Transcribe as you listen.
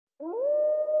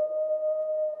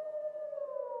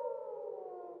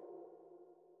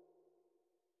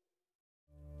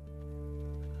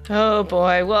Oh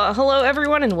boy, well hello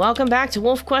everyone and welcome back to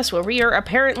WolfQuest, where we are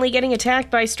apparently getting attacked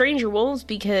by stranger wolves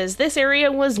because this area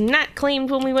was not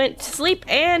claimed when we went to sleep,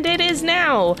 and it is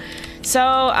now.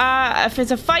 So, if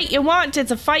it's a fight you want,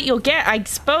 it's a fight you'll get, I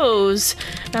suppose.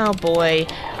 Oh boy.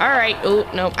 Alright, oh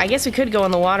no, I guess we could go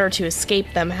in the water to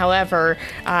escape them, however,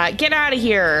 get out of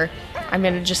here. I'm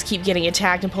gonna just keep getting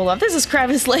attacked and pulled off. This is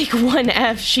Crevice Lake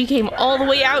 1F. She came all the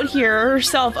way out here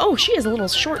herself. Oh, she has a little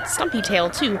short, stumpy tail,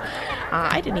 too.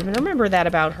 I didn't even remember that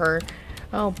about her.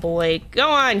 Oh, boy. Go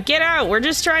on, get out. We're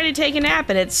just trying to take a nap,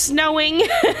 and it's snowing.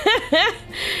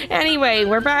 Anyway,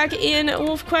 we're back in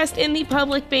WolfQuest in the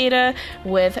public beta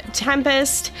with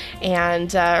Tempest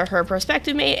and her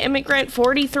prospective immigrant,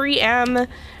 43M.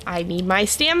 I need my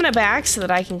stamina back so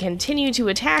that I can continue to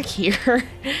attack here.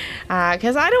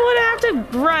 Because I don't want to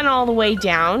have to run all the way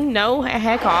down. No,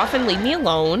 heck off and leave me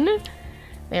alone.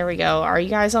 There we go. Are you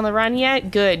guys on the run yet?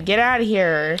 Good. Get out of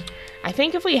here. I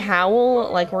think if we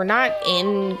howl, like, we're not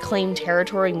in claimed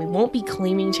territory, and we won't be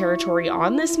claiming territory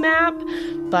on this map,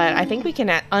 but I think we can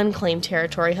unclaim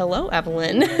territory. Hello,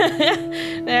 Evelyn.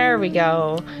 There we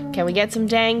go. Can we get some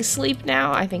dang sleep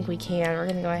now? I think we can. We're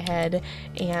gonna go ahead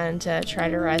and try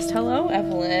to rest. Hello,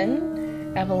 Evelyn.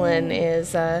 Evelyn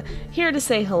is here to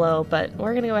say hello, but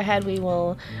we're gonna go ahead. We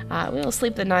will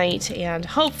sleep the night, and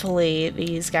hopefully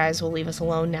these guys will leave us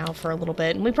alone now for a little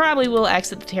bit. And we probably will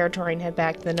exit the territory and head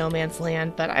back to the no man's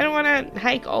land, but I don't want to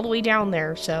hike all the way down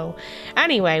there. So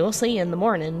anyway, we'll see you in the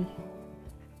morning.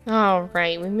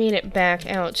 Alright, we made it back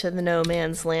out to the no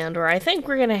man's land, where I think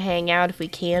we're gonna hang out if we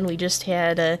can. We just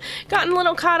had gotten a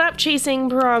little caught up chasing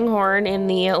pronghorn in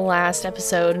the last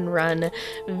episode and run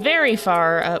very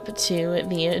far up to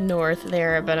the north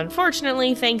there, but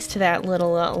unfortunately, thanks to that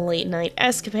little late night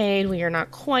escapade, we are not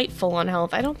quite full on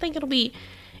health. I don't think it'll be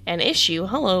an issue.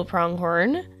 Hello,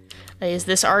 pronghorn. Is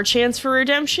this our chance for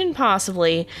redemption?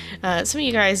 Possibly. Some of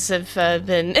you guys have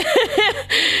been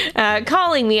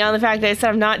calling me on the fact that I said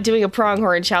I'm not doing a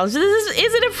pronghorn challenge. This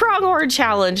isn't a pronghorn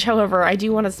challenge. However, I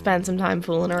do want to spend some time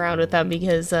fooling around with them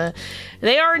because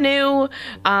they are new.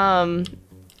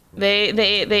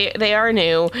 They are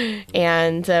new,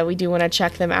 and we do want to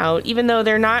check them out. Even though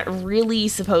they're not really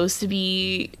supposed to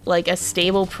be like a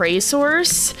stable prey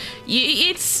source,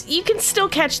 you can still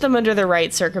catch them under the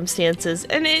right circumstances,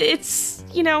 and it's,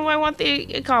 you know, I want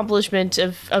the accomplishment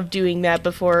of doing that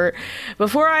before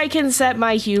I can set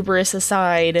my hubris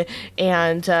aside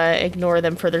and ignore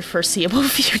them for the foreseeable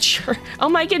future. Oh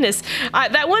my goodness,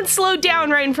 that one slowed down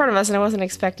right in front of us, and I wasn't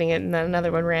expecting it, and then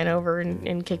another one ran over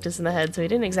and kicked us in the head, so we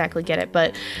didn't exactly get it,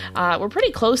 but we're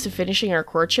pretty close to finishing our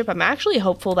courtship. I'm actually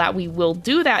hopeful that we will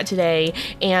do that today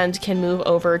and can move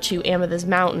over to Amethyst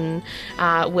Mountain,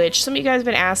 which some of you guys have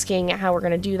been asking how we're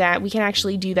going to do that. We can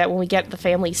actually do that when we get the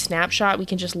family snapshot. We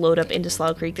can just load up into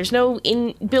Slough Creek. There's no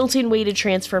built-in way to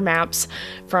transfer maps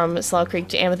from Slough Creek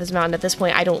to Amethyst Mountain at this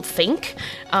point, I don't think.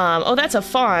 Oh, that's a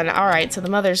fawn. Alright, so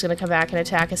the mother's going to come back and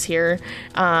attack us here.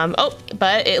 Oh,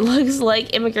 but it looks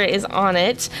like Immigrant is on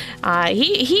it.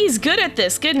 He's good at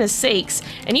this. Goodness sakes.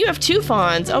 And you have two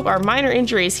fawns. Oh, our minor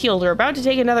injury is healed. We're about to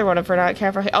take another one if we're not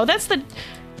careful. Oh, that's the...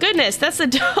 Goodness, that's the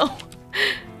doe.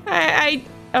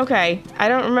 Okay. I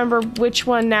don't remember which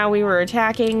one now we were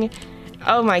attacking.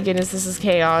 Oh my goodness, this is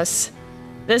chaos.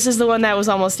 This is the one that was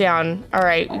almost down.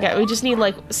 Alright, we just need,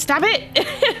 like... Stop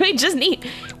it! We just need...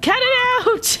 Cut it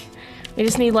out! We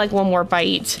just need, like, one more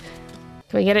bite.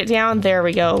 Can we get it down? There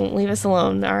we go. Leave us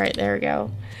alone. Alright, there we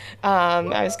go.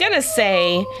 I was gonna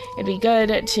say it'd be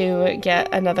good to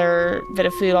get another bit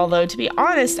of food, although to be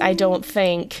honest, I don't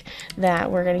think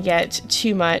that we're gonna get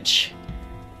too much.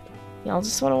 Y'all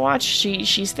just want to watch.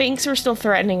 She thinks we're still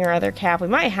threatening her other calf. We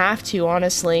might have to,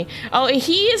 honestly. Oh,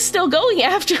 he is still going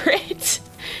after it.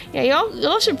 Yeah,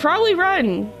 y'all should probably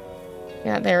run.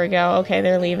 Yeah, there we go. Okay,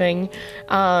 they're leaving.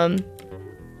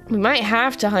 We might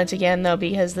have to hunt again, though,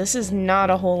 because this is not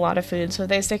a whole lot of food, so if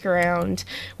they stick around,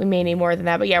 we may need more than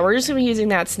that. But yeah, we're just going to be using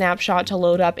that snapshot to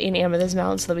load up in Amethyst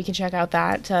Mountain so that we can check out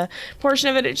that portion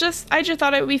of it. I just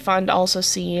thought it would be fun to also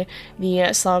see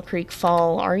the Slough Creek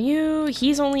Fall.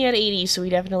 He's only at 80, so we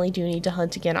definitely do need to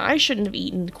hunt again. I shouldn't have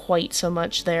eaten quite so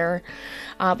much there.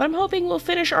 But I'm hoping we'll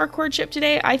finish our courtship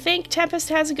today. I think Tempest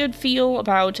has a good feel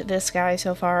about this guy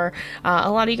so far. A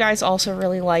lot of you guys also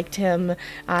really liked him.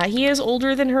 He is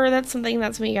older than her. That's something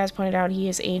that some of you guys pointed out. He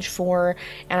is age 4,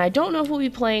 and I don't know if we'll be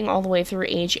playing all the way through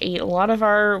age 8. A lot of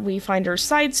our Wayfinders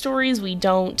side stories, we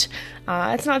don't.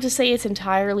 It's not to say it's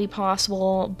entirely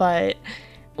possible, but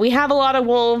we have a lot of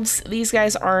wolves. These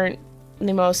guys aren't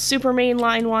most super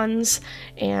mainline ones,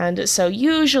 and so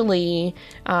usually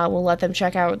we'll let them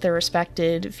check out their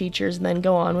respected features and then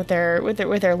go on with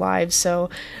their lives. So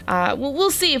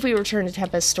we'll see if we return to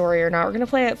Tempest story or not. We're gonna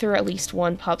play it through at least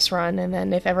one pups run, and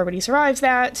then if everybody survives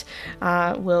that,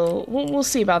 we'll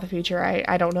see about the future.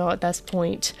 I don't know at this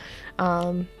point.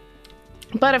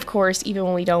 But of course, even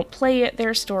when we don't play it,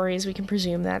 their stories, we can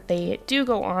presume that they do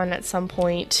go on at some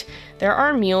point. There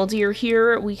are mule deer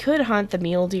here. We could hunt the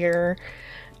mule deer,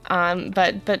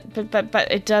 but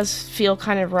it does feel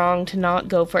kind of wrong to not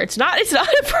go for it. It's not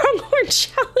a pronghorn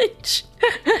challenge.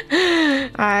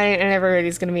 And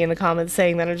everybody's gonna be in the comments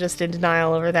saying that I'm just in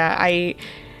denial over that. I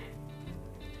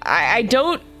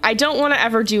don't want to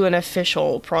ever do an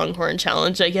official pronghorn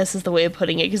challenge, I guess is the way of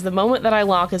putting it, because the moment that I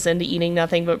lock us into eating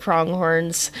nothing but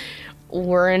pronghorns,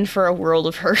 we're in for a world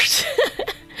of hurt.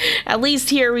 At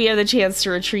least here we have the chance to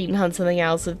retreat and hunt something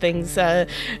else if things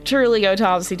truly go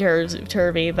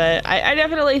topsy-turvy. But I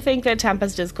definitely think that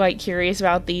Tempest is quite curious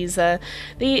about these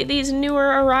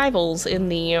newer arrivals in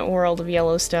the world of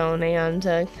Yellowstone, and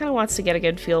kind of wants to get a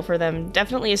good feel for them.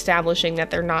 Definitely establishing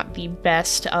that they're not the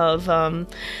best of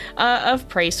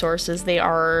prey sources. They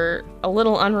are a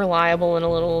little unreliable and a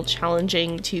little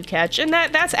challenging to catch, and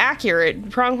that's accurate.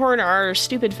 Pronghorn are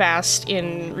stupid fast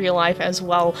in real life as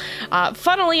well.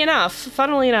 Funnily enough,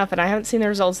 and I haven't seen the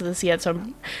results of this yet, so I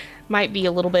might be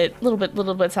a little bit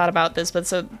sad about this, but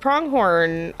so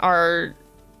pronghorn are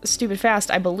stupid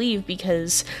fast, I believe,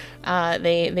 because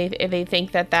they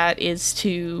think that is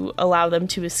to allow them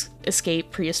to escape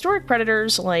prehistoric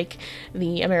predators like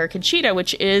the American cheetah,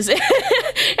 which is an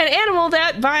animal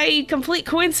that, by complete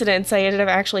coincidence, I ended up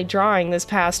actually drawing this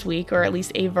past week, or at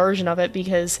least a version of it,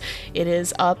 because it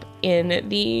is up in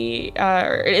the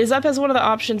it is up as one of the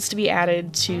options to be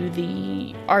added to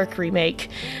the Ark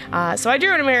remake. So I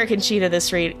drew an American cheetah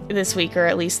this week, or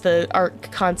at least the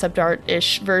Ark concept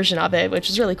art-ish version of it,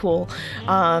 which is really cool.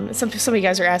 Some of you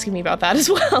guys are asking me about that as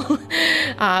well.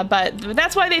 But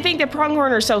that's why they think that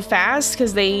pronghorn are so fast,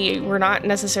 because they were not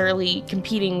necessarily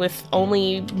competing with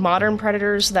only modern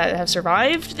predators that have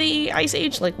survived the Ice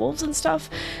Age, like wolves and stuff,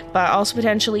 but also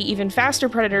potentially even faster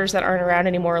predators that aren't around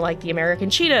anymore, like the American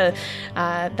cheetah,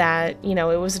 that, you know,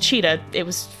 it was a cheetah, it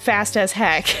was fast as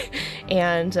heck,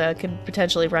 and could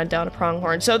potentially run down a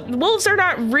pronghorn. So wolves are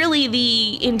not really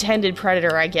the intended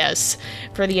predator, I guess,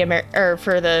 for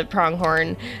the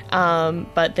pronghorn,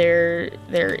 but their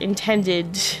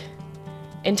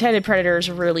intended predators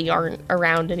really aren't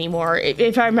around anymore,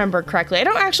 if I remember correctly. I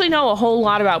don't actually know a whole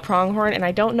lot about pronghorn, and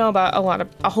I don't know about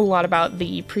a whole lot about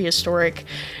the prehistoric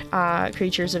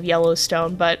creatures of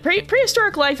Yellowstone, but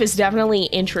prehistoric life is definitely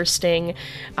interesting.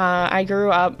 I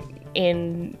grew up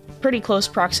in pretty close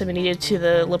proximity to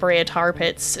the La Brea tar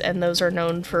pits, and those are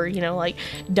known for, you know, like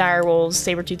dire wolves,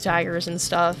 saber-toothed tigers and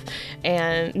stuff,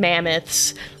 and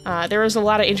mammoths. There was a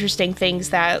lot of interesting things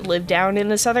that lived down in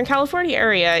the Southern California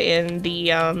area in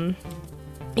the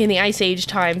Ice Age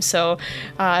time, so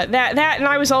that and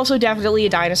I was also definitely a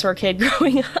dinosaur kid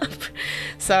growing up,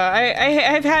 so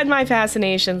I've had my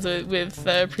fascinations with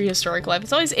prehistoric life.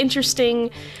 It's always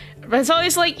interesting, but it's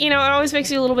always, like, you know, it always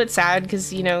makes you a little bit sad,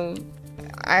 because, you know,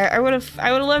 I would have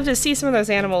loved to see some of those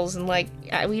animals, and, like,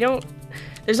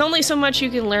 there's only so much you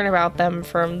can learn about them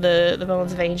from the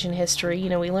bones of ancient history. You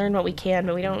know, we learn what we can,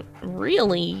 but we don't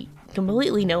really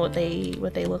completely know what they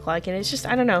look like, and it's just,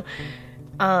 I don't know.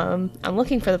 I'm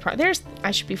looking for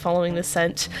I should be following the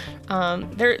scent.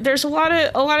 There's a lot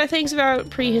of things about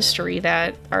prehistory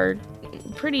that are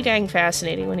pretty dang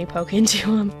fascinating when you poke into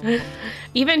them.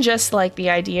 Even just like the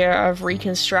idea of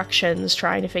reconstructions,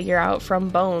 trying to figure out from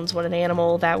bones what an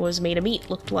animal that was made of meat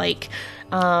looked like.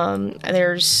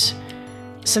 There's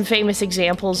some famous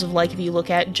examples of, like, if you look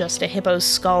at just a hippo's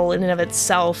skull in and of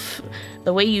itself,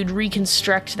 the way you'd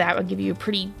reconstruct that would give you a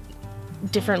pretty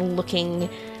different looking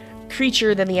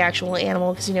creature than the actual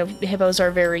animal, because, you know, hippos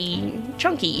are very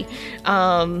chunky.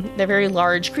 They're very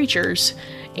large creatures,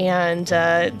 and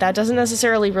that doesn't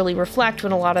necessarily really reflect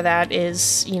when a lot of that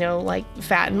is, you know, like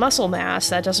fat and muscle mass.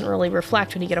 That doesn't really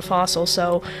reflect when you get a fossil.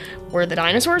 So were the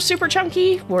dinosaurs super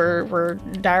chunky? Were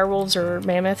dire wolves or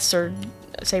mammoths or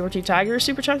saber-toothed tigers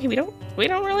super chunky? We don't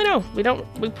really know.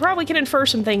 We probably can infer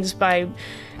some things by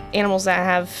animals that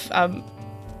have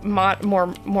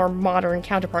more modern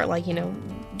counterpart, like, you know,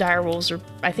 dire wolves are,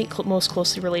 I think, most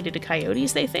closely related to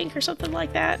coyotes, they think, or something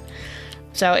like that.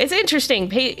 So it's interesting.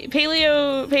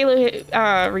 Paleo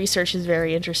research is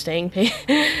very interesting.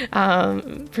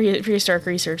 Prehistoric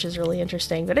research is really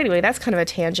interesting. But anyway, that's kind of a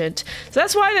tangent. So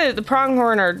that's why the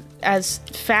pronghorn are as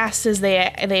fast as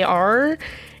they are,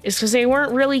 is because they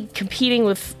weren't really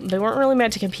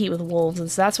meant to compete with wolves, and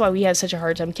so that's why we have such a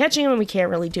hard time catching them, and we can't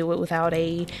really do it without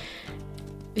a,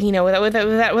 you know,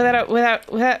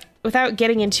 without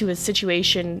getting into a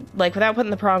situation, like without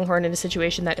putting the pronghorn in a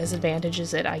situation that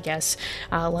disadvantages it, I guess,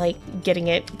 like getting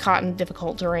it caught in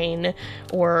difficult terrain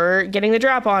or getting the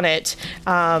drop on it.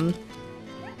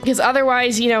 Because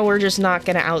otherwise, you know, we're just not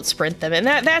gonna outsprint them, and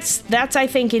that's I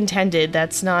think intended.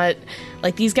 That's not,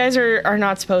 like, these guys are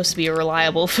not supposed to be a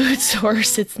reliable food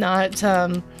source. It's not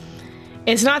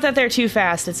that they're too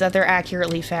fast. It's that they're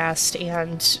accurately fast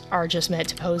and are just meant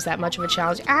to pose that much of a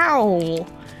challenge. Ow!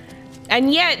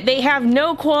 And yet they have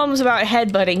no qualms about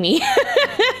headbutting me.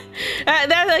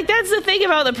 That's the thing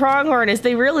about the pronghorn, is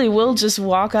they really will just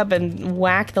walk up and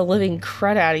whack the living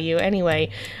crud out of you. Anyway,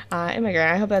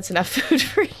 immigrant, I hope that's enough food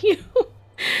for you.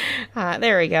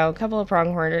 There we go. A couple of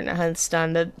pronghorn hunts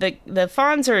done. The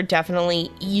fawns are definitely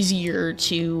easier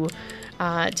to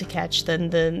catch than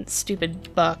the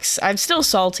stupid bucks. I'm still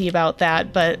salty about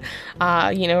that, but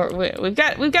you know, we've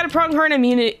got a pronghorn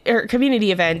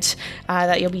community event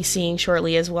that you'll be seeing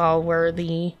shortly as well, where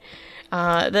the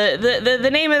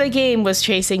name of the game was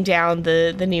chasing down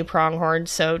the new pronghorn.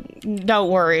 So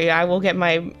don't worry, I will get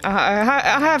my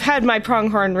I have had my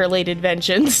pronghorn related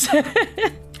vengeance.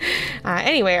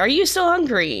 Anyway, are you still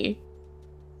hungry?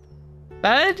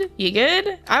 Bud, you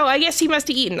good? Oh, I guess he must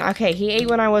have eaten. Okay, he ate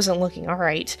when I wasn't looking. All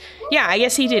right. Yeah, I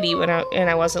guess he did eat when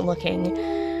I wasn't looking.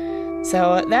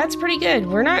 So that's pretty good.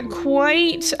 We're not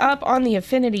quite up on the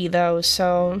affinity though,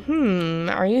 so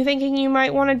are you thinking you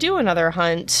might want to do another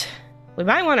hunt? We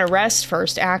might want to rest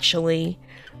first, actually.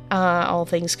 All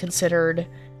things considered,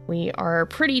 we are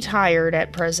pretty tired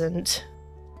at present.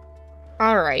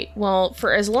 All right, well,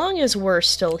 for as long as we're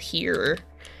still here,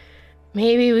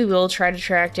 maybe we will try to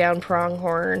track down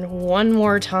pronghorn one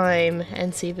more time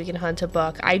and see if we can hunt a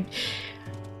buck.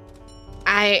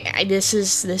 This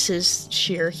is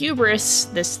sheer hubris.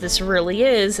 This really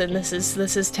is, and this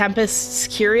is Tempest's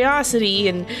curiosity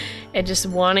and just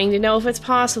wanting to know if it's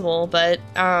possible. But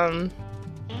I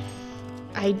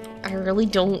really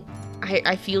don't.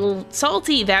 I feel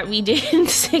salty that we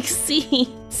didn't succeed.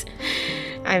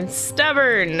 I'm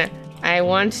stubborn. I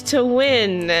want to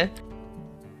win.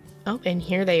 Oh, and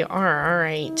here they are. All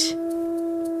right.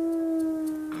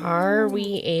 Are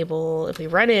we able, if we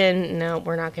run in, no,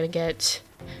 we're not going to get,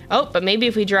 oh, but maybe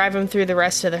if we drive them through the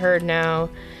rest of the herd now.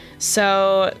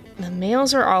 So the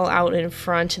males are all out in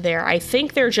front there. I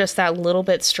think they're just that little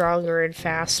bit stronger and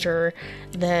faster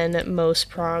than most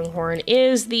pronghorn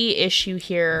is the issue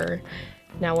here.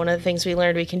 Now, one of the things we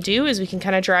learned we can do is we can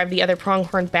kind of drive the other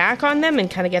pronghorn back on them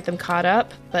and kind of get them caught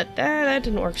up, but that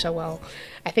didn't work so well.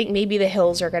 I think maybe the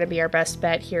hills are going to be our best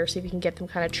bet here, see if we can get them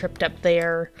kind of tripped up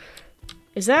there.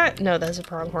 Is that? No, that's a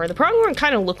pronghorn. The pronghorn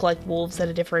kind of look like wolves at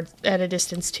a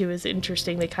distance too. Is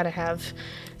interesting. They kind of have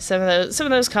some of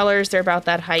those colors. They're about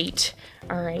that height.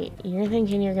 All right, you're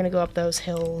thinking you're going to go up those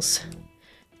hills.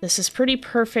 This is pretty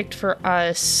perfect for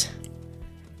us.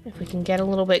 If we can get a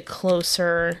little bit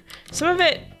closer. Some of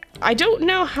it, I don't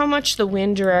know how much the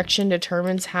wind direction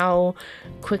determines how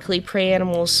quickly prey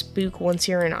animals spook once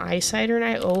you're in eyesight or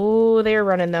not. Oh, they're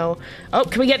running though. Oh,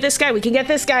 can we get this guy? We can get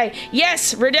this guy.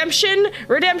 Yes, redemption,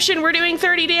 redemption, we're doing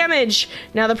 30 damage.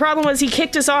 Now the problem was he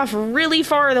kicked us off really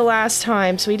far the last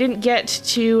time, so we didn't get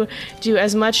to do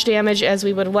as much damage as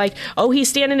we would have liked. Oh, he's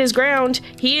standing his ground.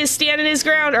 He is standing his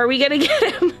ground. Are we gonna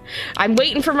get him? I'm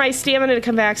waiting for my stamina to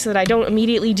come back so that I don't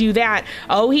immediately do that.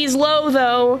 Oh, he's low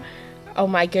though. Oh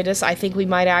my goodness, I think we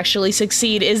might actually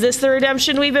succeed. Is this the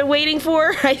redemption we've been waiting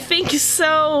for? I think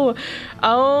so.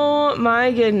 Oh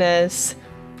my goodness.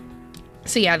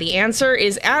 So yeah, the answer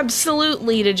is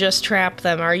absolutely to just trap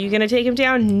them. Are you gonna take him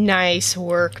down? Nice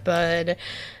work, bud.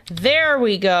 There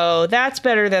we go. That's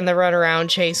better than the runaround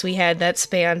chase we had that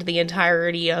spanned the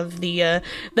entirety of the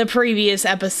previous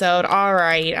episode. All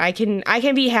right, I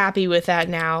can be happy with that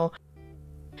now.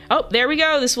 Oh, there we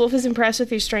go. This wolf is impressed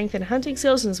with your strength and hunting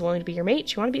skills and is willing to be your mate.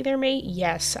 Do you want to be their mate?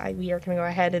 Yes, we are going to go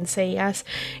ahead and say yes.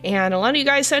 And a lot of you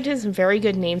guys sent in some very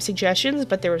good name suggestions,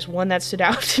 but there was one that stood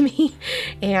out to me,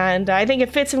 and I think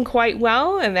it fits him quite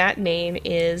well, and that name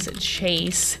is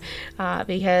Chase,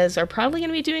 because we're probably going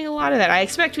to be doing a lot of that. I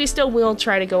expect we still will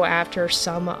try to go after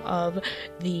some of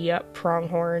the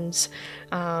pronghorns.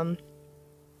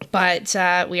 But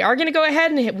we are going to go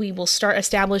ahead and we will start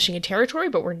establishing a territory,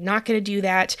 but we're not going to do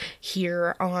that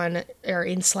here on or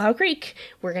in Slough Creek.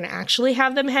 We're going to actually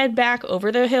have them head back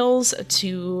over the hills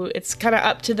to, it's kind of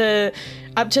up to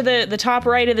the top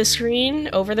right of the screen.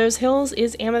 Over those hills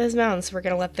is Amethyst Mountain. So we're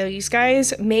going to let these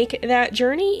guys make that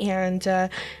journey, and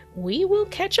we will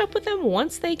catch up with them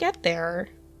once they get there.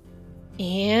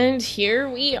 And here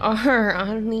we are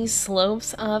on the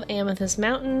slopes of Amethyst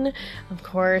Mountain. Of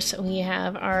course, we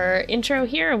have our intro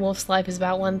here. A wolf's life is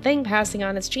about one thing, passing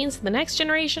on its genes to the next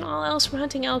generation. All else from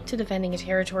hunting elk to defending a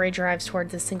territory drives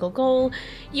towards a single goal.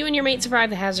 You and your mate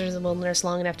survive the hazards of the wilderness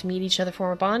long enough to meet each other,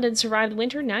 form a bond, and survive the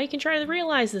winter. Now you can try to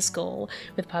realize this goal.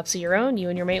 With pups of your own, you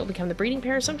and your mate will become the breeding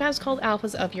pair, sometimes called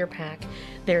alphas of your pack.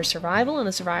 Their survival and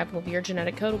the survival of your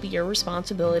genetic code will be your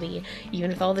responsibility. Even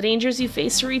with all the dangers you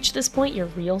face to reach this point, your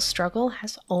real struggle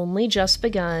has only just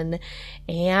begun.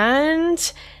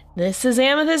 And this is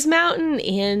Amethyst Mountain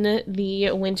in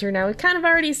the winter. Now, we've kind of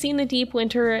already seen the deep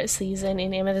winter season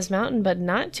in Amethyst Mountain, but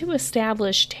not to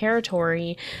establish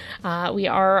territory. We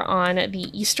are on the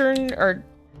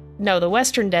the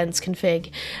Western Dens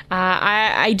config.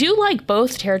 I do like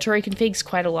both territory configs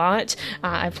quite a lot.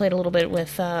 I've played a little bit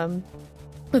with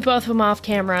both of them off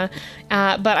camera,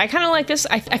 but I kind of like this.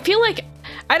 I feel like,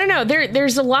 I don't know,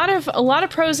 there's a lot of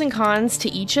pros and cons to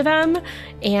each of them,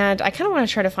 and I kind of want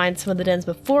to try to find some of the dens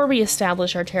before we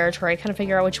establish our territory, kind of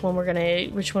figure out which one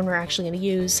we're actually gonna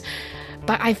use.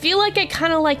 But I feel like I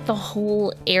kind of like the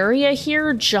whole area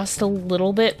here just a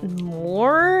little bit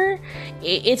more.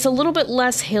 It's a little bit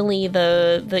less hilly.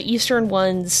 The eastern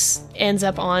ones ends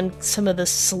up on some of the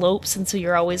slopes, and so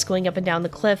you're always going up and down the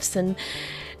cliffs, and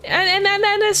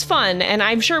that is fun, and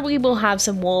I'm sure we will have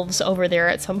some wolves over there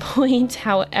at some point.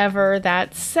 However,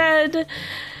 that said,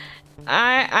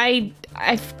 I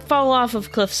fall off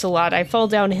of cliffs a lot, I fall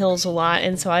down hills a lot,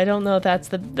 and so I don't know if that's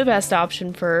the best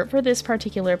option for this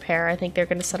particular pair. I think they're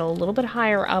going to settle a little bit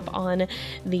higher up on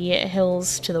the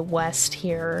hills to the west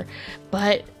here,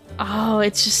 but oh,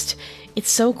 it's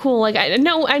so cool. Like, I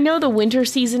know the winter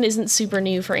season isn't super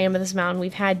new for Amethyst Mountain.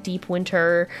 We've had deep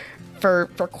winter for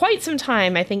quite some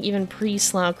time, I think even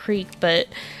pre-Slough Creek, but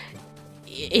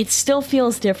it still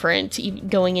feels different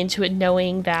going into it,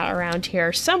 knowing that around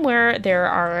here somewhere there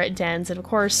are dens. And of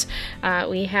course,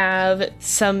 we have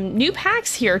some new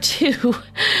packs here too,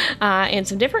 and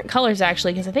some different colors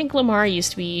actually, because I think Lamar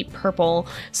used to be purple.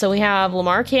 So we have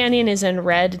Lamar Canyon is in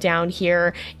red down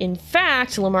here. In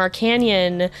fact, Lamar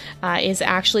Canyon is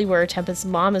actually where Tempest's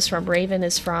mom is from. Raven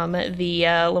is from the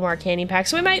Lamar Canyon pack.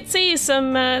 So we might see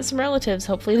some relatives.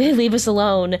 Hopefully they leave us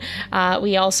alone.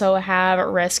 We also have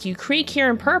Rescue Creek here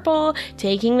in purple,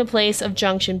 taking the place of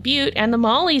Junction Butte, and the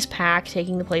Molly's pack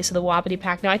taking the place of the Wapiti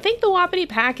pack. Now, I think the Wapiti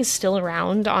pack is still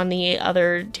around on the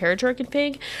other territory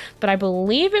config, but I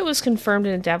believe it was confirmed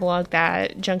in a devlog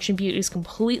that Junction Butte is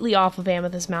completely off of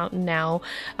Amethyst Mountain now.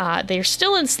 They're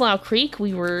still in Slough Creek.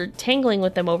 We were tangling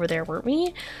with them over there, weren't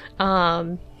we?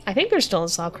 I think they're still in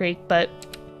Slough Creek, but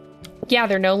yeah,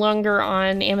 they're no longer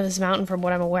on Amethyst Mountain from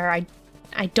what I'm aware.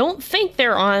 I don't think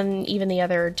they're on even the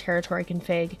other territory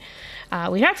config.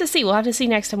 We have to see. We'll have to see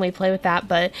next time we play with that,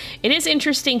 but it is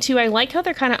interesting too. I like how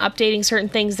they're kind of updating certain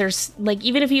things. There's, like,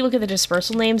 even if you look at the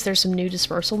dispersal names, there's some new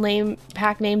dispersal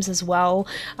pack names as well.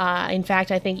 In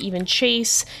fact, I think even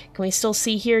Chase, can we still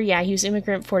see here? Yeah, he was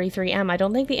Immigrant 43M. I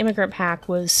don't think the Immigrant pack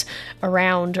was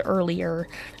around earlier.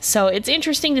 So it's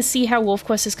interesting to see how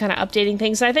WolfQuest is kind of updating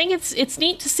things. I think it's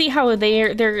neat to see how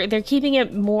they're keeping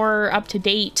it more up to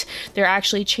date. They're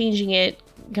actually changing it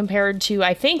compared to,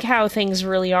 I think, how things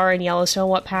really are in Yellowstone.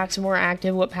 What packs are more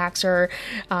active, what packs are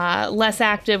less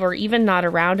active, or even not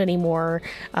around anymore.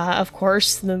 Of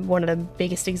course, one of the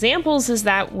biggest examples is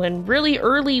that when really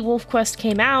early WolfQuest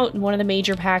came out, one of the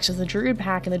major packs was the Druid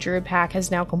pack, and the Druid pack has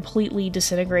now completely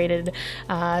disintegrated.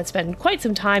 It's been quite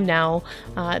some time now.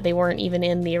 They weren't even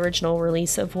in the original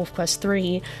release of WolfQuest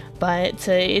 3, but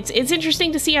it's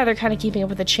interesting to see how they're kind of keeping up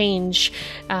with the change,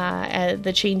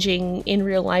 the changing in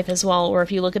real life as well. Or if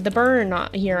you look at the burn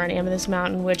here on Amethyst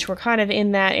Mountain, which we're kind of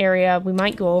in that area, we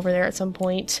might go over there at some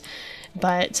point,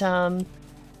 but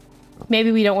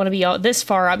maybe we don't want to be out this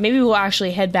far up. Maybe we'll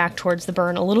actually head back towards the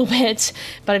burn a little bit.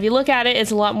 But if you look at it, it's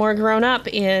a lot more grown up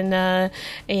in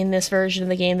this version of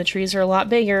the game. The trees are a lot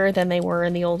bigger than they were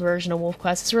in the old version of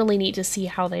WolfQuest. It's really neat to see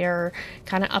how they are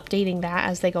kind of updating that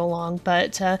as they go along.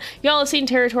 But y'all have seen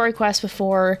Territory Quest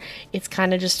before. It's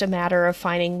kind of just a matter of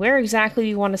finding where exactly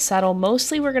we want to settle.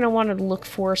 Mostly we're going to want to look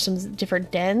for some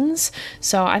different dens.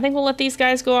 So I think we'll let these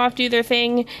guys go off, do their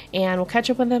thing, and we'll catch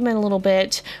up with them in a little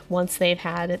bit once they've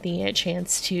had the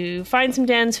chance to find some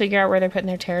dens, figure out where they're putting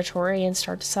their territory, and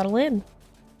start to settle in.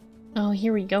 Oh,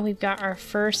 here we go. We've got our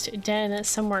first den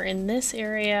somewhere in this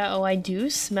area. Oh, I do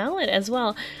smell it as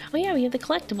well. Oh yeah, we have the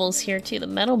collectibles here too, the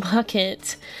metal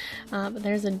bucket. But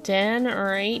there's a den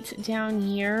right down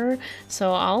here.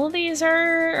 So all of these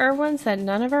are ones that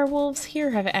none of our wolves here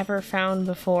have ever found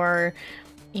before.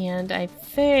 And I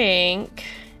think,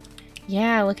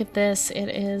 Yeah, look at this. It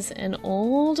is an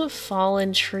old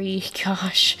fallen tree.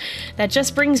 Gosh, that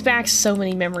just brings back so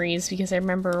many memories because I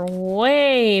remember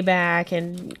way back,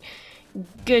 and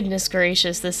goodness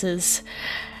gracious, this is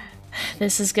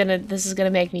gonna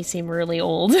make me seem really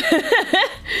old.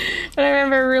 But I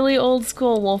remember really old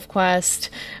school WolfQuest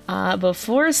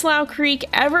before Slough Creek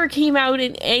ever came out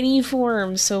in any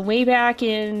form. So way back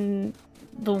in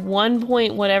the 1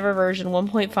 point whatever version,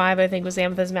 1.5 I think was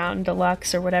Amethyst Mountain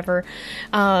Deluxe or whatever.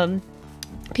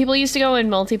 People used to go in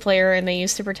multiplayer and they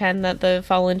used to pretend that the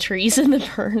fallen trees in the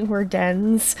burn were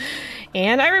dens.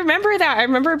 And I remember that. I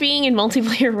remember being in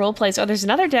multiplayer roleplays. Oh, there's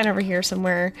another den over here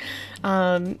somewhere.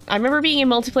 I remember being in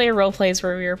multiplayer roleplays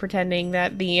where we were pretending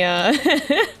that the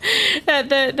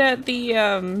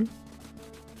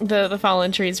the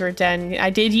fallen trees were den. I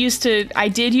did used to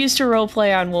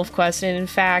roleplay on WolfQuest, and in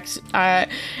fact,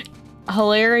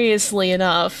 hilariously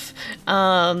enough,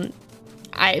 that's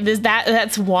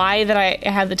why that I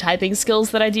have the typing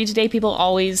skills that I do today. People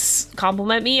always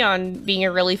compliment me on being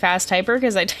a really fast typer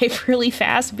because I type really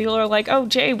fast. People are like, "Oh,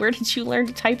 Jay, where did you learn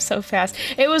to type so fast?"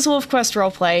 It was WolfQuest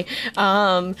roleplay.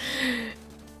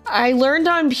 I learned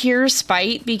on pure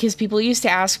spite because people used to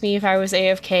ask me if I was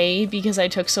AFK because I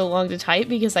took so long to type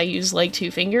because I used like 2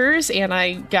 fingers, and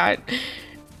I got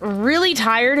really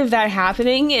tired of that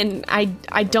happening, and I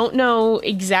don't know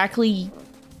exactly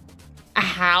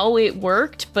how it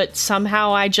worked, but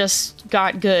somehow I just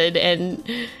got good, and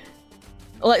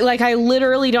like I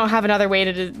literally don't have another way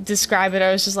to describe it. I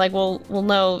was just like, well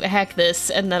no, heck this,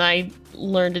 and then I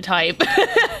learned to type.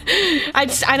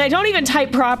 And I don't even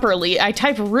type properly. I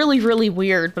type really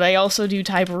weird, but I also do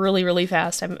type really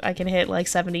fast. I can hit like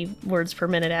 70 words per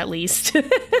minute at least.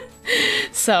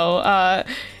 So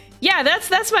yeah,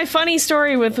 that's my funny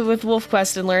story with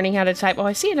WolfQuest and learning how to type. Oh,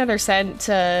 I see another scent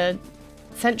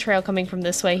trail coming from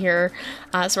this way here.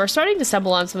 So we're starting to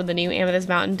stumble on some of the new Amethyst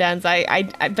Mountain dens.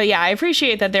 But yeah, I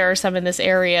appreciate that there are some in this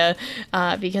area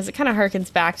because it kind of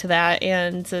harkens back to that,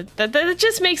 and that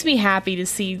just makes me happy to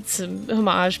see some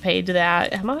homage paid to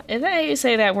that. Is that how you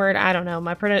say that word? I don't know.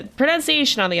 My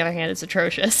pronunciation, on the other hand, is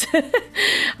atrocious.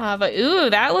 But ooh,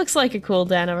 that looks like a cool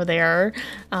den over there.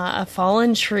 A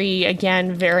fallen tree,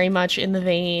 again, very much in the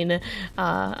vein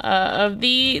of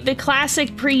the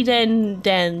classic pre-den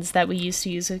dens that we used to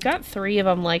use. We've got 3 of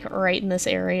them like right in this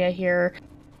area here.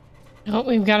 Oh,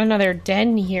 we've got another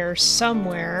den here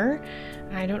somewhere.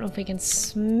 I don't know if we can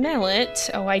smell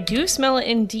it. Oh, I do smell it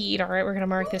indeed. All right, we're gonna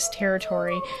mark this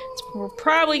territory. We're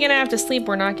probably gonna have to sleep.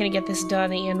 We're not gonna get this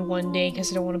done in one day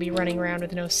because I don't want to be running around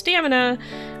with no stamina.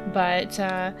 But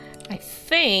I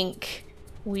think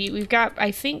we got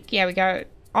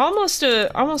almost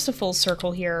a full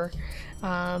circle here.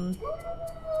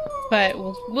 But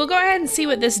we'll go ahead and see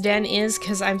what this den is,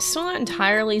 because I'm still not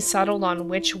entirely settled on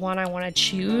which one I want to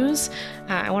choose.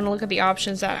 I want to look at the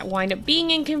options that wind up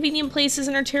being inconvenient places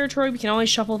in our territory. We can always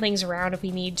shuffle things around if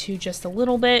we need to just a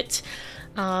little bit.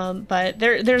 But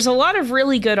there's a lot of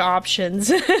really good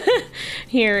options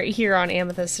here on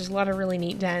Amethyst. There's a lot of really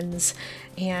neat dens,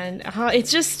 and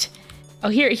it's just... Oh,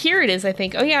 here it is, I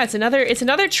think. Oh yeah, it's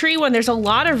another tree one. There's a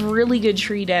lot of really good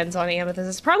tree dens on Amethyst.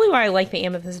 It's probably why I like the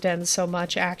Amethyst dens so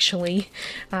much, actually.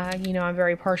 You know, I'm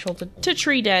very partial to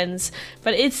tree dens,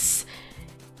 but it's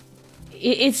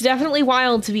definitely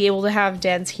wild to be able to have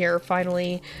dens here,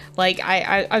 finally. Like,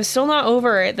 I'm still not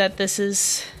over it that this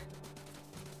is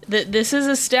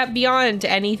a step beyond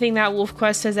anything that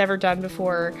WolfQuest has ever done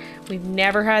before. We've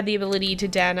never had the ability to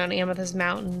den on Amethyst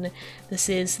Mountain. This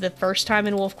is the first time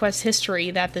in WolfQuest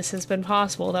history that this has been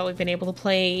possible, that we've been able to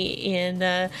play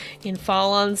in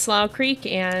fall on Slough Creek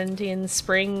and in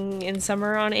spring and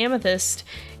summer on Amethyst.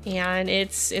 And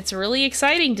it's really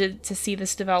exciting to see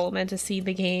this development, to see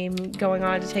the game going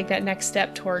on to take that next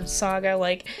step towards Saga.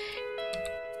 Like,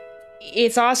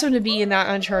 it's awesome to be in that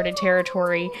uncharted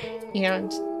territory,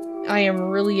 and I am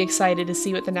really excited to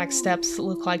see what the next steps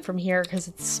look like from here, because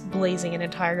it's blazing an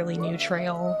entirely new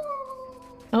trail.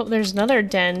 Oh, there's another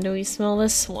den. Do we smell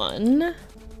this one?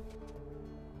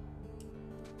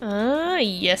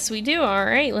 Yes we do.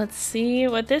 Alright, let's see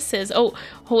what this is. Oh,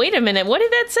 wait a minute. What did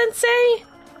that scent say?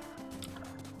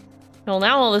 Well,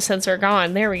 now all the scents are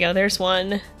gone. There we go. There's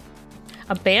one.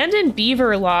 Abandoned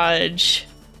Beaver Lodge.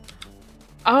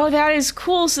 Oh, that is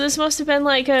cool. So this must have been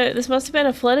like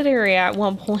a flooded area at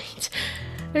one point.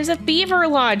 There's a beaver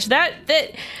lodge. That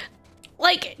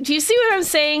like, do you see what I'm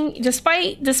saying?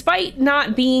 Despite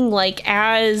not being like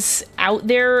as out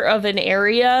there of an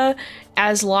area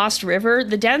as Lost River,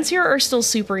 the dens here are still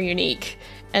super unique.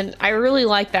 And I really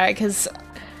like that, because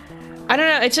I don't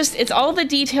know, it's all the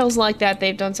details like that.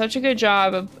 They've done such a good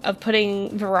job of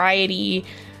putting variety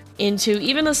into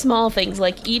even the small things,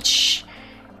 like each...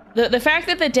 The fact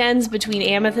that the dens between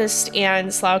Amethyst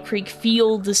and Slough Creek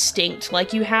feel distinct,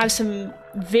 like you have some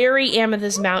very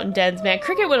Amethyst Mountain dens. Man,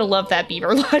 Cricket would have loved that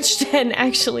beaver lodge den,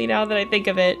 actually, now that I think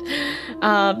of it.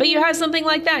 But you have something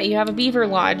like that. You have a beaver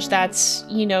lodge that's,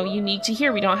 you know, unique to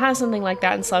here. We don't have something like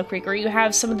that in Slough Creek. Or you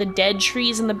have some of the dead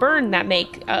trees in the burn that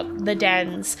make up the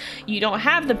dens. You don't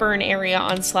have the burn area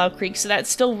on Slough Creek, so that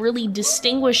still really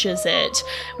distinguishes it.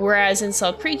 Whereas in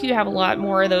Slough Creek, you have a lot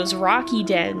more of those rocky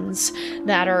dens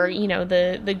that are, you know,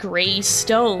 the gray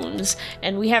stones.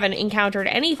 And we haven't encountered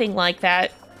anything like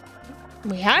that.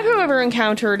 We have, however,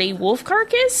 encountered a wolf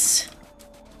carcass.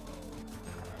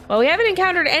 Well, we haven't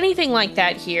encountered anything like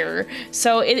that here.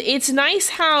 So it's nice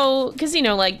how, because, you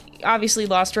know, like, obviously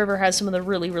Lost River has some of the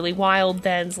really, really wild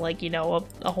dens, like, you know,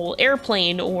 a whole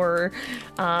airplane, or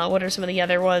what are some of the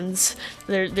other ones?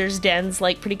 There's dens,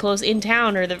 like, pretty close in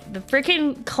town, or the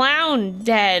freaking clown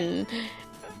den.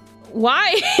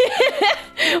 Why?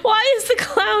 Why is the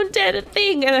clown den a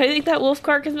thing? And I think that wolf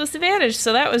carcass must have vanished,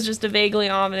 so that was just a vaguely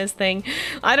ominous thing.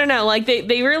 I don't know, like,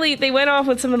 they went off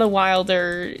with some of the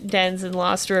wilder dens in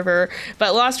Lost River,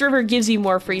 but Lost River gives you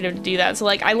more freedom to do that. So,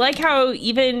 like, I like how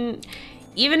even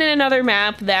in another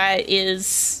map that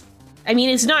is, I mean,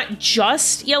 it's not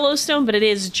just Yellowstone, but it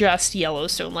is just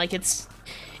Yellowstone. Like, it's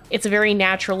a very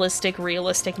naturalistic,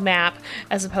 realistic map,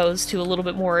 as opposed to a little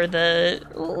bit more of a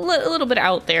little bit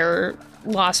out there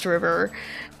Lost River,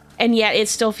 and yet it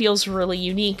still feels really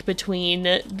unique between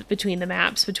the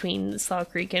maps, between Slough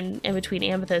Creek and between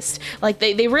Amethyst. Like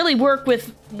they really work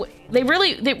with,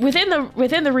 within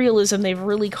the realism, they've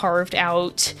really carved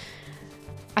out,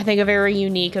 I think, a very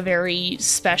unique, a very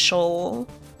special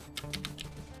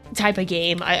type of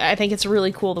game. I think it's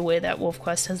really cool the way that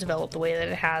WolfQuest has developed the way that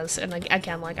it has, and like,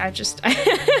 again, like,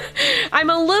 I'm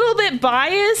a little bit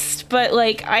biased, but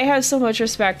like, I have so much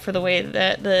respect for the way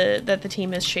that the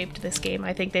team has shaped this game.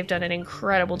 I think they've done an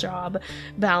incredible job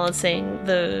balancing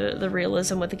the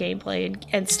realism with the gameplay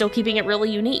and still keeping it really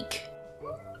unique.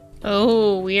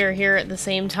 Oh, we are here at the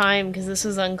same time because this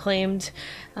was unclaimed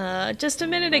just a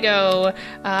minute ago.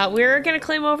 We're gonna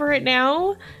claim over it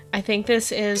now. I think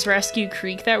this is Rescue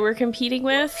Creek that we're competing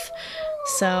with.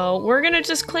 So we're gonna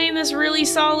just claim this really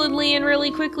solidly and really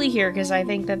quickly here, because I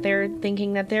think that they're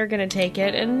thinking that they're gonna take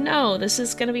it, and no, this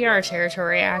is gonna be our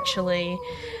territory, actually.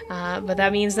 But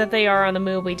that means that they are on the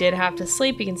move. We did have to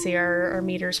sleep. You can see our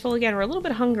meter's full again. We're a little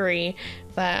bit hungry,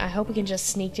 but I hope we can just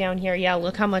sneak down here. Yeah,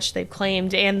 look how much they've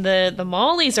claimed, and the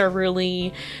mollies are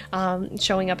really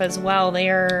showing up as well. They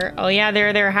are, oh yeah,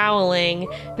 they're howling.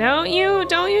 Don't you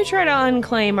try to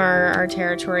unclaim our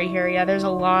territory here. Yeah, there's a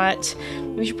lot.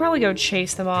 We should probably go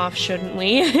chase them off, shouldn't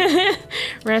we?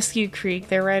 Rescue Creek,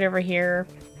 they're right over here.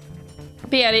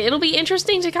 But yeah, it'll be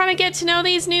interesting to kind of get to know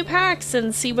these new packs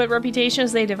and see what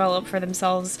reputations they develop for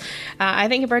themselves. I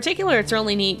think in particular, it's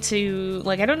really neat to,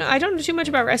 like, I don't know too much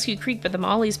about Rescue Creek, but the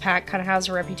Molly's pack kind of has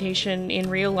a reputation in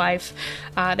real life.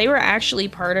 They were actually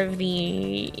part of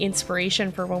the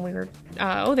inspiration for when we were,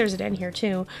 oh, there's a den here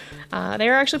too. They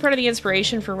were actually part of the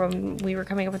inspiration for when we were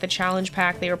coming up with a challenge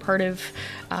pack. They were part of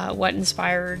what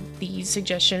inspired the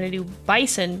suggestion to do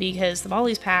bison, because the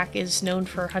Molly's pack is known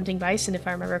for hunting bison, if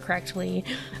I remember correctly.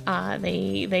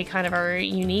 They kind of are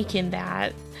unique in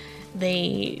that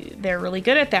they're really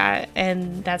good at that,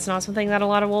 and that's not something that a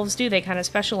lot of wolves do. They kind of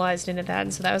specialized into that,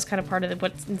 and so that was kind of part of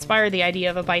what inspired the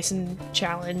idea of a bison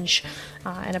challenge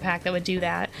and a pack that would do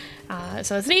that.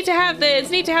 So it's neat to have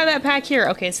that pack here.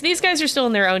 Okay, so these guys are still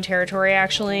in their own territory,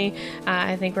 actually.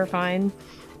 I think we're fine.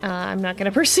 I'm not going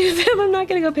to pursue them. I'm not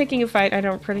going to go picking a fight. I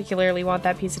don't particularly want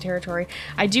that piece of territory.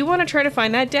 I do want to try to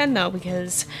find that den, though,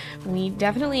 because we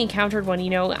definitely encountered one.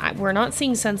 You know, we're not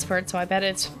seeing sense for it, so I bet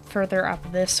it's further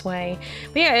up this way.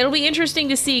 But yeah, it'll be interesting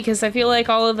to see, because I feel like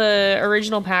all of the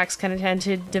original packs kind of tend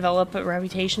to develop a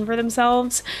reputation for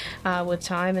themselves with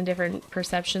time and different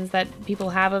perceptions that people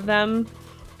have of them.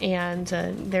 And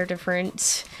they're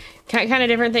different, kind of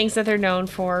different things that they're known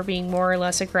for, being more or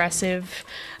less aggressive.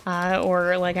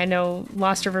 Or, like, I know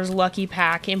Lost River's Lucky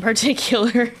Pack in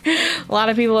particular. A lot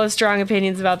of people have strong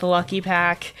opinions about the Lucky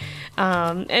Pack.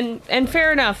 And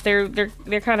fair enough, they're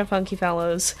kind of funky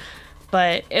fellows.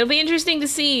 But it'll be interesting to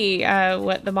see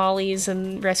what the Mollies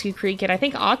and Rescue Creek, and I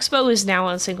think Oxbow is now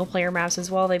on single-player maps as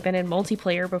well. They've been in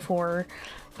multiplayer before,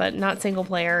 but not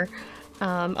single-player.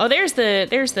 Oh, there's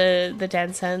the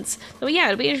den sense. So yeah,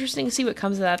 it'll be interesting to see what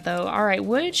comes of that, though. All right,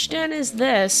 which den is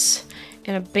this?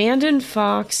 An abandoned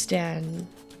fox den.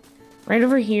 Right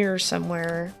over here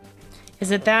somewhere.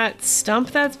 Is it that stump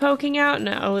that's poking out?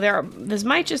 No, this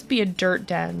might just be a dirt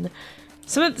den.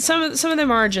 Some of them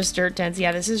are just dirt dens.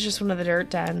 Yeah, this is just one of the dirt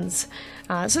dens.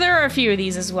 So there are a few of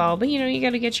these as well, but you know, you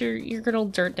gotta get your good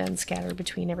old dirt den scattered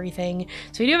between everything.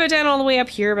 So we do have a den all the way up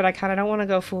here, but I kind of don't want to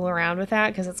go fool around with that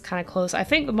because it's kind of close. I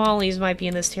think the mollies might be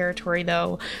in this territory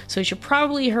though, so we should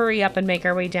probably hurry up and make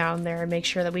our way down there and make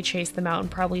sure that we chase them out and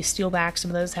probably steal back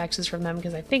some of those hexes from them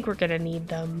because I think we're gonna need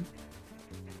them.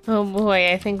 Oh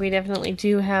boy, I think we definitely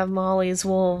do have Molly's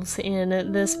wolves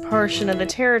in this portion of the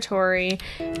territory.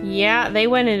 Yeah, they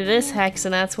went into this hex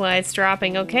and that's why it's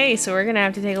dropping. Okay, so we're gonna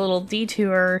have to take a little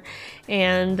detour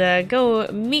and go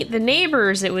meet the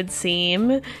neighbors, it would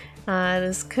seem.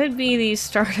 This could be the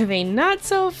start of a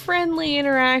not-so-friendly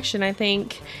interaction, I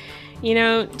think. You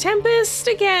know, Tempest,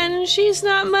 again, she's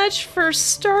not much for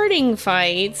starting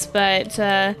fights, but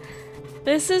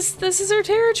this is her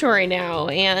territory now,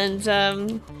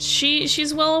 and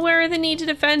she's well aware of the need to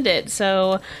defend it.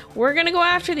 So we're gonna go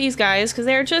after these guys because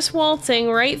they're just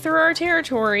waltzing right through our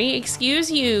territory.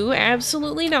 Excuse you,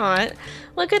 absolutely not.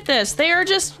 Look at this. They're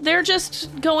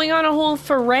just going on a whole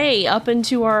foray up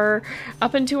into our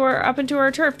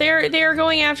turf. They are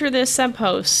going after this scent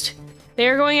post. They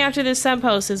are going after this scent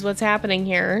post is what's happening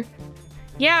here.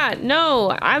 Yeah,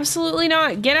 no, absolutely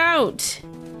not. Get out.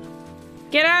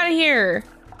 Get out of here!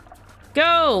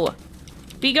 Go!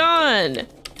 Be gone!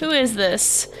 Who is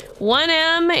this?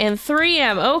 1M and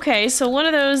 3M. Okay, so one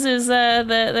of those is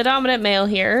the dominant male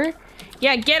here.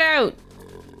 Yeah, get out!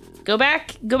 Go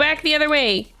back the other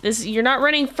way. You're not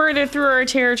running further through our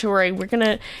territory. We're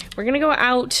gonna go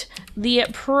out the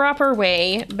proper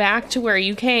way back to where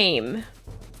you came.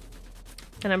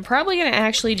 And I'm probably gonna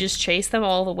actually just chase them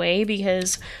all the way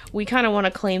because we kind of want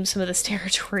to claim some of this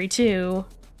territory too.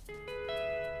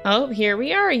 Oh, here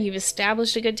we are. You've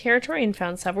established a good territory and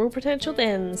found several potential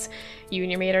dens. You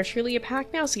and your mate are truly a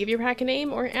pack now, so give your pack a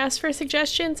name or ask for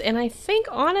suggestions. And I think,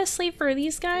 honestly, for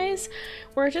these guys,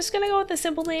 we're just gonna go with the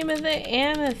simple name of the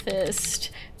Amethyst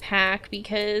pack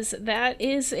because that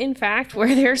is, in fact,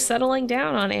 where they're settling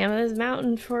down on Amethyst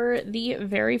Mountain for the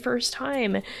very first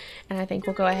time. And I think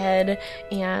we'll go ahead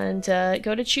and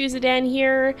go to choose a den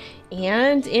here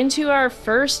and into our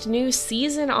first new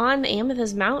season on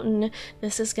Amethyst Mountain.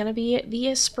 This is going to be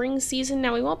the spring season.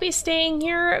 Now, we won't be staying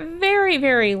here very,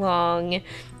 very long,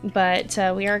 but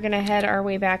we are going to head our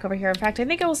way back over here. In fact, I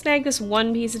think I will snag this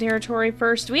one piece of territory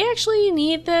first. Do we actually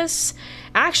need this?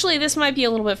 Actually, this might be a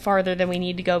little bit farther than we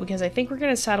need to go because I think we're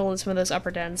going to settle in some of those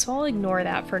upper dens, so I'll ignore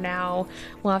that for now.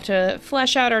 We'll have to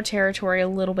flesh out our territory a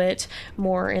little bit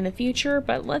more in the future,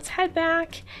 but let's head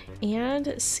back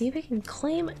and see if we can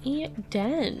claim a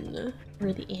den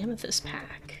for the Amethyst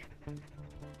pack.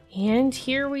 And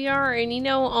here we are, and you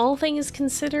know, all things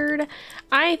considered,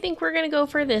 I think we're gonna go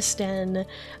for this den.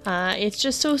 It's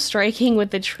just so striking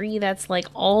with the tree that's like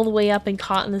all the way up and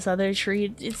caught in this other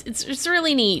tree. It's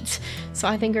really neat. So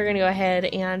I think we're gonna go ahead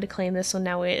and claim this one.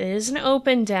 Now it is an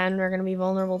open den. We're gonna be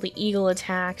vulnerable to eagle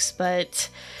attacks, but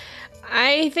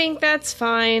I think that's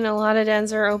fine. A lot of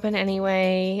dens are open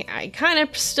anyway. I kind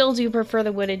of still do prefer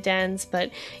the wooded dens,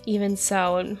 but even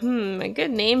so, a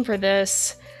good name for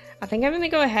this. I think I'm going to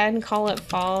go ahead and call it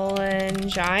Fallen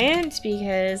Giant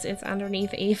because it's underneath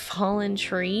a fallen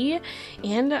tree.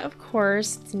 And of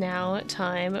course, it's now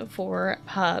time for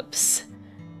pups.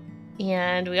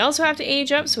 And we also have to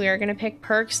age up, so we are going to pick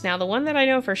perks. Now, the one that I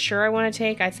know for sure I want to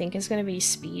take, I think, is going to be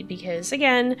speed because,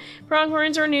 again,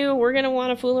 pronghorns are new. We're going to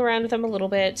want to fool around with them a little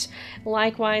bit.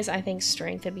 Likewise, I think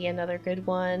strength would be another good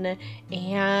one.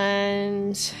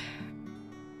 And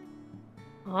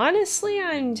honestly,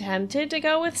 I'm tempted to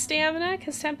go with stamina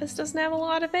because Tempest doesn't have a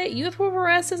lot of it. Youthful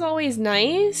prowess is always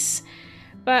nice,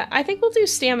 but I think we'll do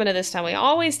stamina this time. We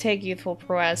always take youthful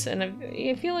prowess, and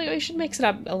I feel like we should mix it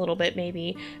up a little bit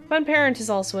maybe. Fun Parent is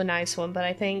also a nice one, but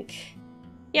I think,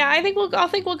 yeah, I think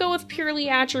we'll go with purely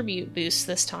attribute boosts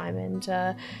this time,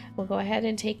 and we'll go ahead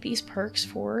and take these perks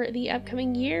for the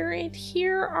upcoming year. And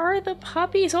here are the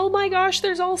puppies. Oh my gosh,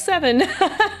 there's all 7.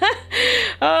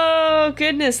 Oh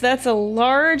goodness, that's a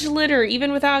large litter,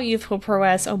 even without youthful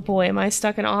prowess. Oh boy, am I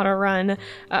stuck in auto run?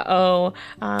 Uh-oh.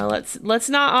 Let's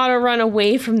not auto run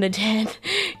away from the den.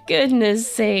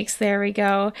 Goodness sakes, there we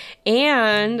go.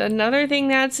 And another thing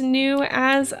that's new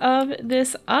as of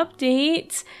this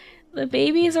update, the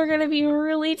babies are going to be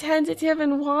really tentative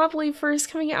and wobbly first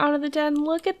coming out of the den.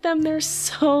 Look at them, they're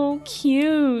so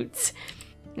cute.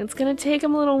 It's going to take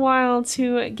them a little while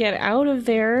to get out of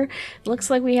there. Looks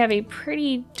like we have a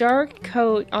pretty dark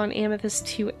coat on Amethyst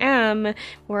 2M,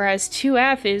 whereas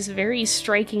 2F is very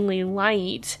strikingly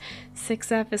light.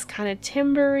 6F is kind of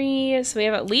timbery, so we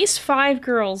have at least 5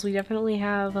 girls. We definitely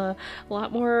have a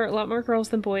lot more girls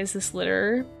than boys this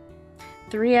litter.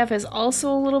 3F is also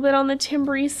a little bit on the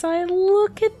timbery side.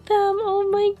 Look at them. Oh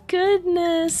my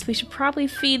goodness. We should probably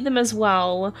feed them as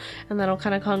well. And that'll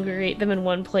kind of congregate them in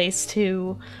one place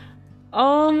too.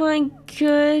 Oh my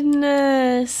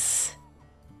goodness.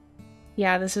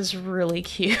 Yeah, this is really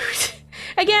cute.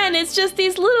 Again, it's just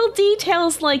these little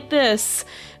details like this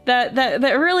that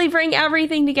really bring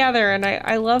everything together. And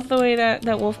I love the way that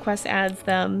WolfQuest adds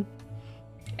them.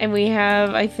 And we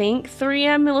have, I think,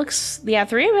 3M, it looks, yeah,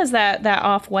 3M has that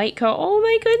off-white coat. Oh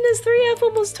my goodness, 3F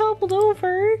almost toppled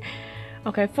over.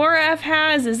 Okay, 4F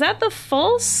has, is that the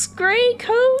false gray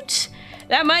coat?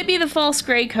 That might be the false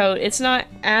gray coat. It's not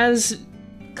as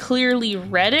clearly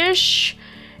reddish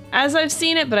as I've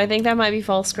seen it, but I think that might be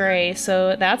false gray,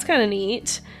 so that's kind of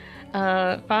neat.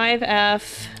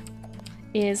 5F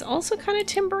is also kind of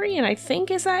timbery, and I think,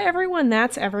 is that everyone?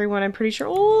 That's everyone, I'm pretty sure.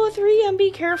 Oh, 3M,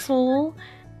 be careful.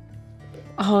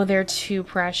 Oh, they're too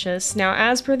precious. Now,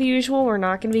 as per the usual, we're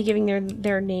not going to be giving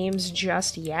their names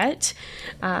just yet.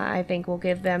 I think we'll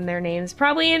give them their names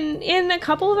probably in a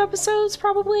couple of episodes,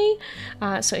 probably.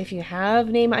 So if you have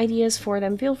name ideas for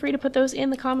them, feel free to put those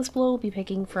in the comments below. We'll be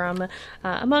picking from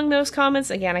among those comments.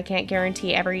 Again, I can't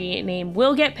guarantee every name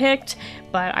will get picked,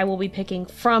 but I will be picking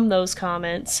from those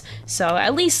comments. So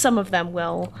at least some of them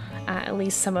will.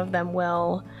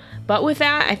 But with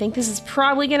that, I think this is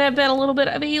probably going to have been a little bit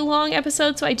of a long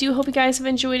episode, so I do hope you guys have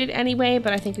enjoyed it anyway,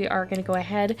 but I think we are going to go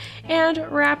ahead and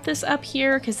wrap this up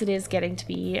here, because it is getting to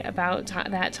be about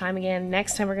that time again.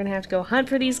 Next time we're going to have to go hunt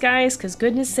for these guys, because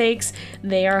goodness sakes,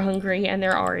 they are hungry, and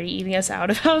they're already eating us out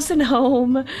of house and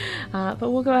home. But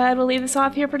we'll go ahead, we'll leave this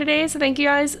off here for today, so thank you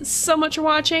guys so much for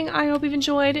watching. I hope you've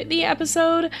enjoyed the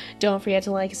episode. Don't forget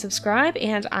to like and subscribe,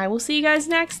 and I will see you guys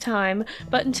next time.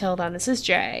 But until then, this is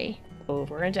Jay.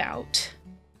 Over and out.